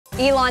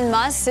Elon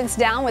Musk sits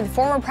down with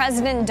former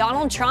President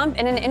Donald Trump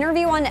in an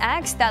interview on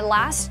X that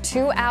lasts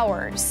 2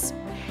 hours.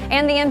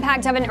 And the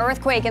impact of an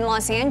earthquake in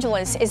Los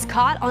Angeles is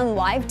caught on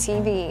live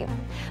TV.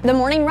 The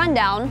Morning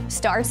Rundown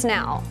starts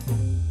now.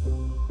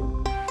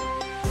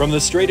 From the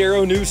Straight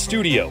Arrow News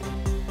Studio,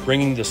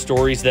 bringing the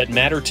stories that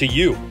matter to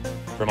you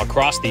from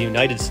across the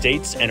United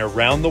States and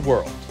around the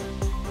world.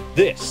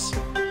 This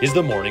is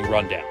the Morning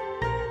Rundown.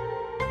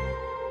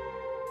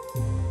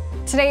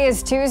 Today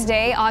is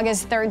Tuesday,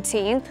 August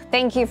 13th.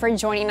 Thank you for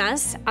joining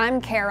us.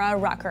 I'm Kara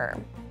Rucker.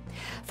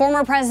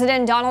 Former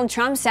President Donald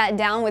Trump sat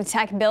down with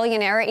tech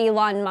billionaire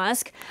Elon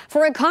Musk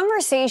for a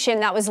conversation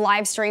that was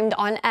live streamed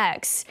on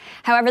X.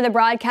 However, the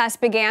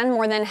broadcast began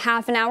more than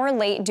half an hour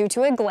late due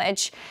to a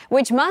glitch,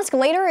 which Musk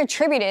later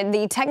attributed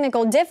the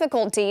technical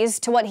difficulties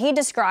to what he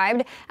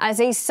described as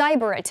a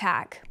cyber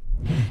attack.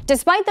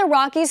 Despite the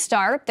rocky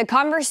start, the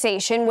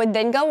conversation would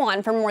then go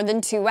on for more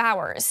than 2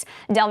 hours,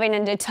 delving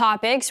into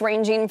topics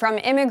ranging from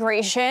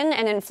immigration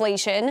and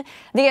inflation,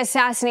 the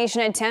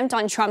assassination attempt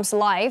on Trump's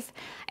life,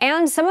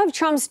 and some of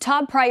Trump's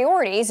top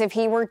priorities if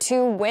he were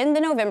to win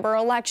the November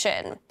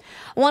election.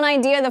 One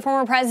idea the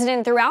former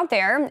president threw out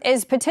there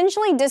is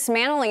potentially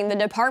dismantling the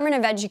Department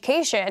of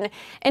Education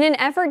in an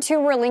effort to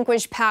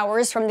relinquish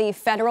powers from the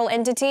federal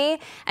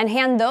entity and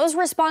hand those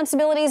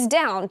responsibilities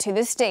down to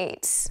the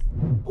states.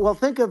 Well,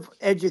 think of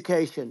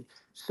education.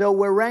 So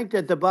we're ranked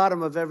at the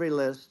bottom of every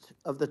list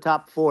of the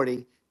top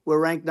 40. We're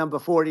ranked number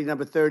 40,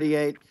 number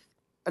 38.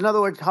 In other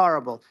words,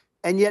 horrible.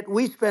 And yet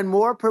we spend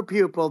more per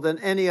pupil than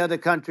any other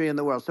country in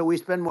the world. So we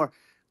spend more.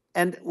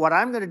 And what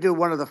I'm going to do,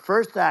 one of the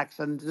first acts,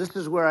 and this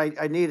is where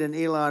I need an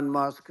Elon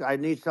Musk. I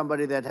need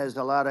somebody that has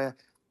a lot of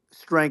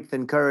strength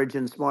and courage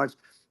and smarts.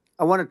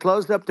 I want to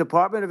close up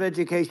Department of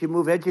Education,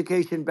 move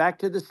education back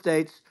to the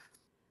states.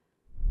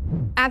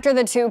 After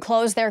the two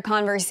closed their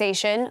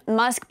conversation,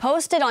 Musk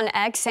posted on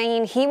X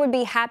saying he would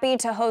be happy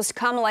to host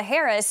Kamala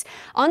Harris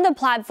on the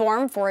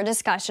platform for a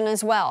discussion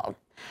as well.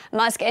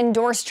 Musk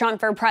endorsed Trump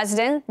for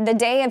president the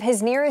day of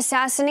his near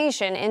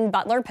assassination in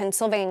Butler,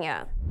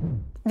 Pennsylvania.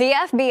 The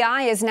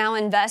FBI is now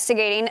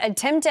investigating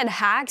attempted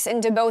hacks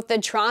into both the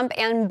Trump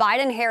and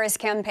Biden-Harris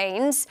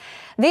campaigns.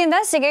 The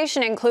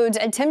investigation includes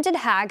attempted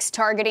hacks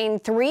targeting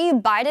 3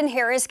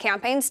 Biden-Harris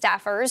campaign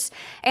staffers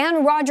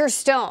and Roger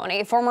Stone,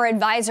 a former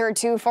advisor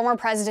to former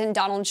President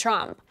Donald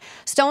Trump.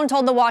 Stone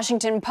told the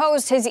Washington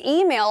Post his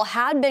email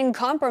had been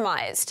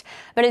compromised,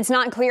 but it's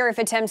not clear if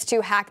attempts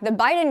to hack the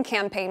Biden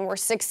campaign were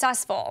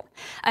successful.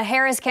 A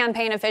Harris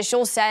campaign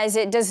official says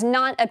it does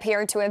not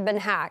appear to have been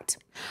hacked.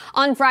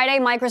 On Friday,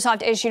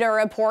 Microsoft issued a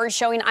report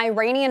showing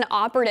Iranian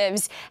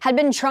operatives had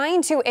been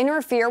trying to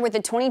interfere with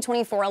the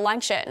 2024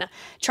 election.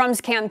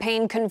 Trump's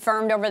campaign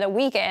confirmed over the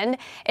weekend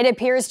it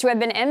appears to have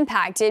been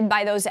impacted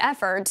by those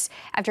efforts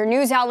after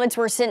news outlets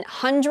were sent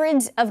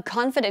hundreds of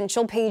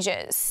confidential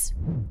pages.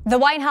 The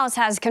White House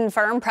has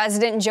confirmed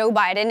President Joe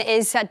Biden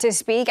is set to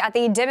speak at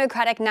the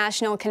Democratic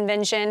National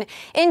Convention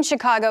in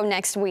Chicago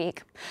next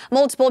week.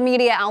 Multiple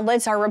media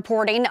outlets are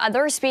reporting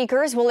other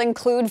speakers will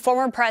include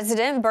former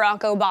President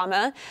Barack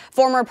Obama,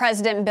 former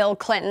President Bill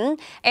Clinton,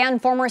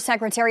 and former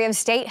Secretary of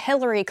State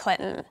Hillary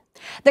Clinton.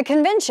 The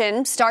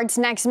convention starts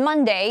next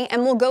Monday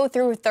and will go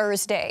through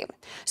Thursday.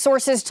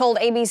 Sources told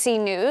ABC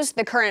News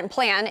the current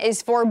plan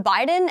is for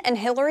Biden and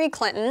Hillary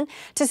Clinton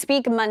to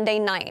speak Monday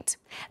night.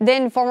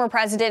 Then former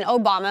President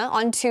Obama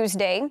on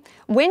Tuesday.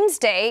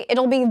 Wednesday,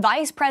 it'll be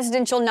Vice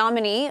Presidential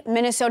nominee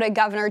Minnesota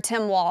Governor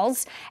Tim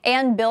Walz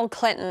and Bill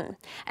Clinton.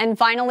 And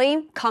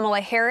finally,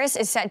 Kamala Harris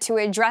is set to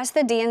address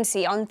the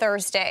DNC on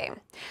Thursday.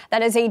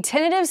 That is a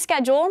tentative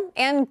schedule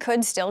and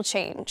could still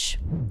change.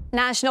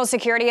 National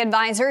Security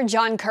Advisor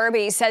John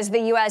Kirby says the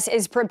U.S.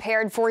 is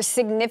prepared for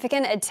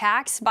significant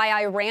attacks by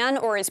Iran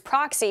or its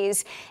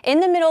proxies in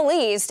the Middle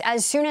East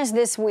as soon as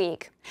this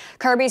week.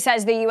 Kirby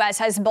says the U.S.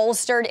 has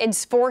bolstered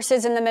its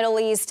forces in the Middle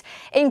East,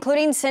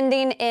 including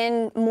sending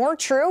in more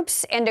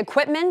troops and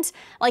equipment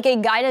like a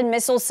guided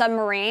missile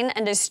submarine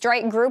and a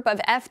strike group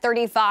of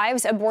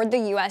F-35s aboard the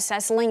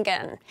USS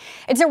Lincoln.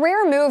 It's a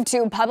rare move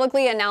to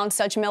publicly announce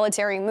such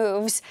military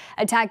moves,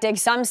 a tactic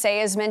some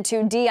say is meant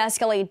to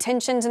de-escalate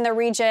tensions in the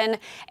region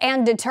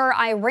and deter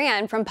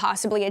Iran from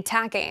possibly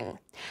attacking.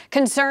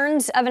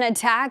 Concerns of an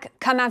attack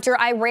come after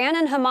Iran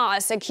and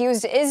Hamas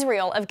accused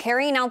Israel of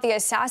carrying out the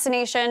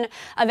assassination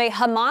of a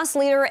Hamas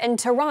leader in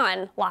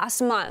Tehran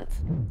last month.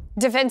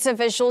 Defense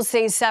officials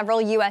say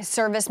several U.S.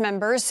 service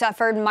members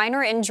suffered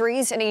minor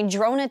injuries in a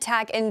drone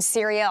attack in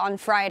Syria on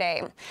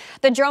Friday.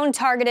 The drone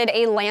targeted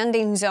a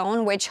landing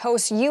zone which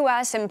hosts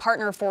U.S. and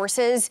partner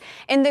forces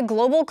in the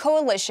global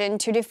coalition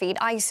to defeat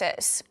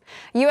ISIS.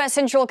 U.S.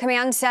 Central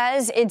Command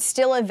says it's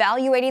still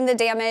evaluating the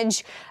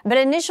damage, but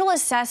initial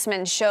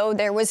assessments show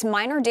there was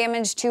minor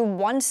damage to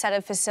one set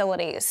of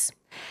facilities.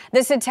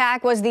 This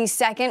attack was the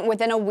second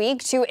within a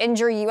week to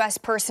injure U.S.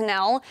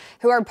 personnel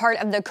who are part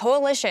of the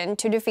coalition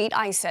to defeat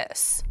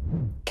ISIS.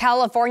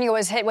 California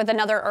was hit with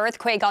another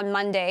earthquake on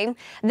Monday,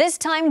 this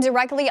time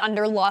directly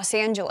under Los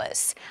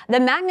Angeles. The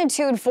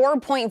magnitude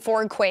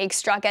 4.4 quake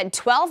struck at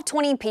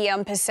 12:20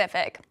 p.m.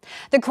 Pacific.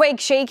 The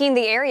quake shaking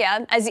the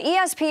area as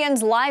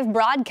ESPN's live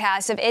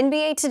broadcast of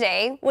NBA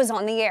Today was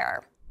on the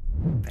air.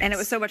 And it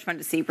was so much fun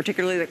to see,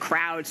 particularly the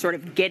crowd sort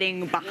of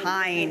getting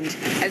behind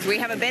as we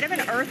have a bit of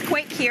an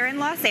earthquake here in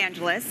Los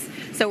Angeles.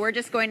 So we're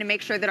just going to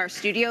make sure that our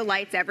studio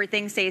lights,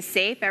 everything stays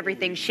safe,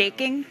 everything's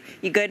shaking.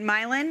 You good,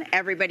 Mylan?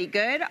 Everybody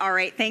good? All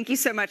right. Thank you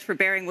so much for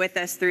bearing with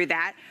us through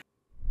that.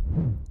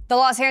 The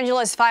Los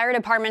Angeles Fire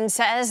Department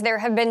says there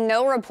have been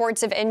no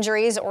reports of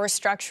injuries or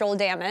structural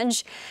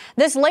damage.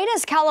 This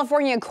latest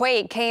California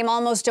quake came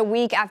almost a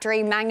week after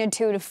a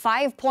magnitude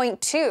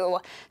 5.2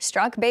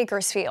 struck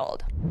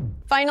Bakersfield.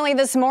 Finally,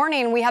 this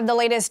morning, we have the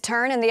latest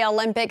turn in the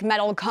Olympic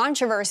medal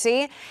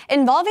controversy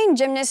involving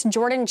gymnast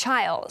Jordan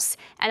Chiles.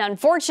 And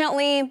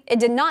unfortunately, it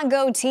did not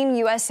go Team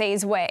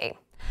USA's way.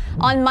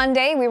 On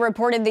Monday, we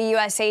reported the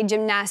USA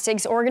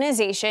Gymnastics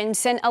Organization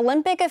sent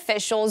Olympic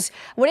officials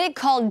what it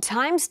called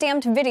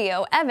time-stamped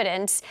video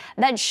evidence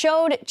that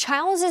showed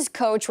Chiles'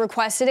 coach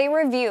requested a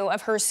review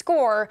of her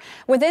score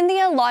within the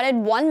allotted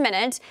 1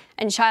 minute,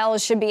 and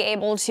Chiles should be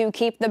able to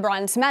keep the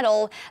bronze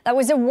medal that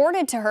was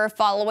awarded to her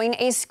following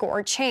a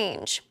score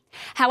change.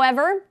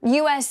 However,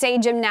 USA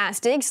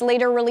Gymnastics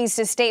later released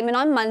a statement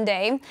on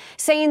Monday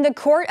saying the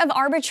Court of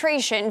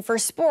Arbitration for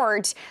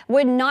Sport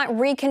would not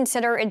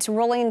reconsider its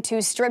ruling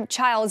to strip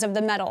Chiles of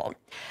the medal.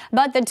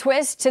 But the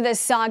twist to this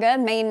saga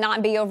may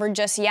not be over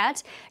just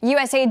yet.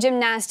 USA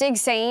Gymnastics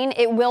saying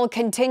it will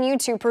continue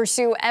to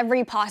pursue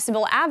every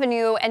possible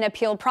avenue and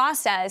appeal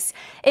process,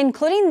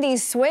 including the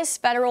Swiss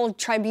Federal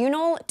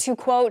Tribunal, to,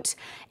 quote,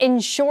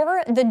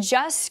 ensure the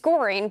just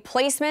scoring,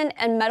 placement,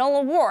 and medal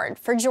award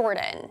for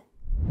Jordan.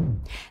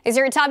 These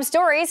are your top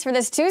stories for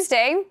this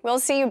Tuesday. We'll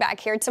see you back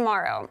here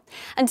tomorrow.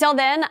 Until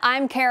then,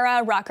 I'm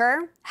Kara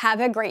Rucker. Have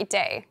a great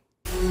day.